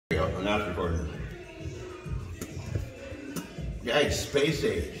Now it's recording. Yeah, he's space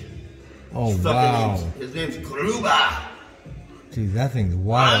age. Oh, wow. His name's Gruber. Dude, that thing's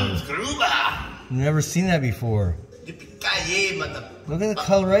wild. Hans Gruber. Never seen that before. Look at the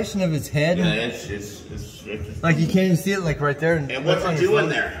coloration of his head. Yeah, it's like you can't even see it like right there. And what's it doing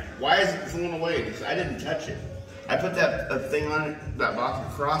there? Why is it flowing away? Because I didn't touch it. I put that thing on it, that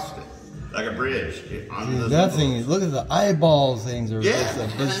box across it, like a bridge. Dude, that thing, look at the eyeballs things are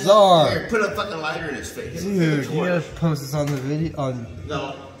just bizarre. Here, put a fucking lighter in his face. Dude, you gotta post this on the video.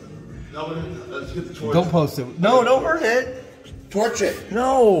 No, let's get the torch. Don't post it. No, don't hurt it. Torch it.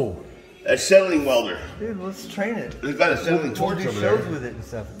 No. A acetylene welder. Dude, let's train it. We've got a acetylene torch do over there. shows with it and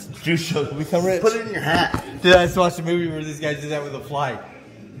stuff. Do shows. Become rich. Put it in your hat. Dude, I just watched a movie where this guy did that with a fly.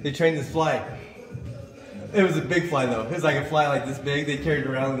 They trained this fly. It was a big fly though. It was like a fly like this big. They carried it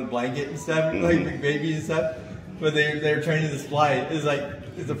around with a blanket and stuff, like big baby and stuff. But they were training this fly. It was like,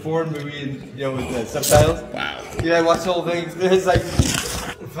 it's a foreign movie and, you know, with the subtitles. Wow. Yeah, I watched the whole thing. It's like,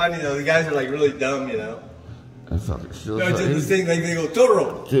 funny though. The guys are like really dumb, you know. That's fucking silly. No, just this thing, like they go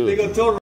Totoro. They go Totoro.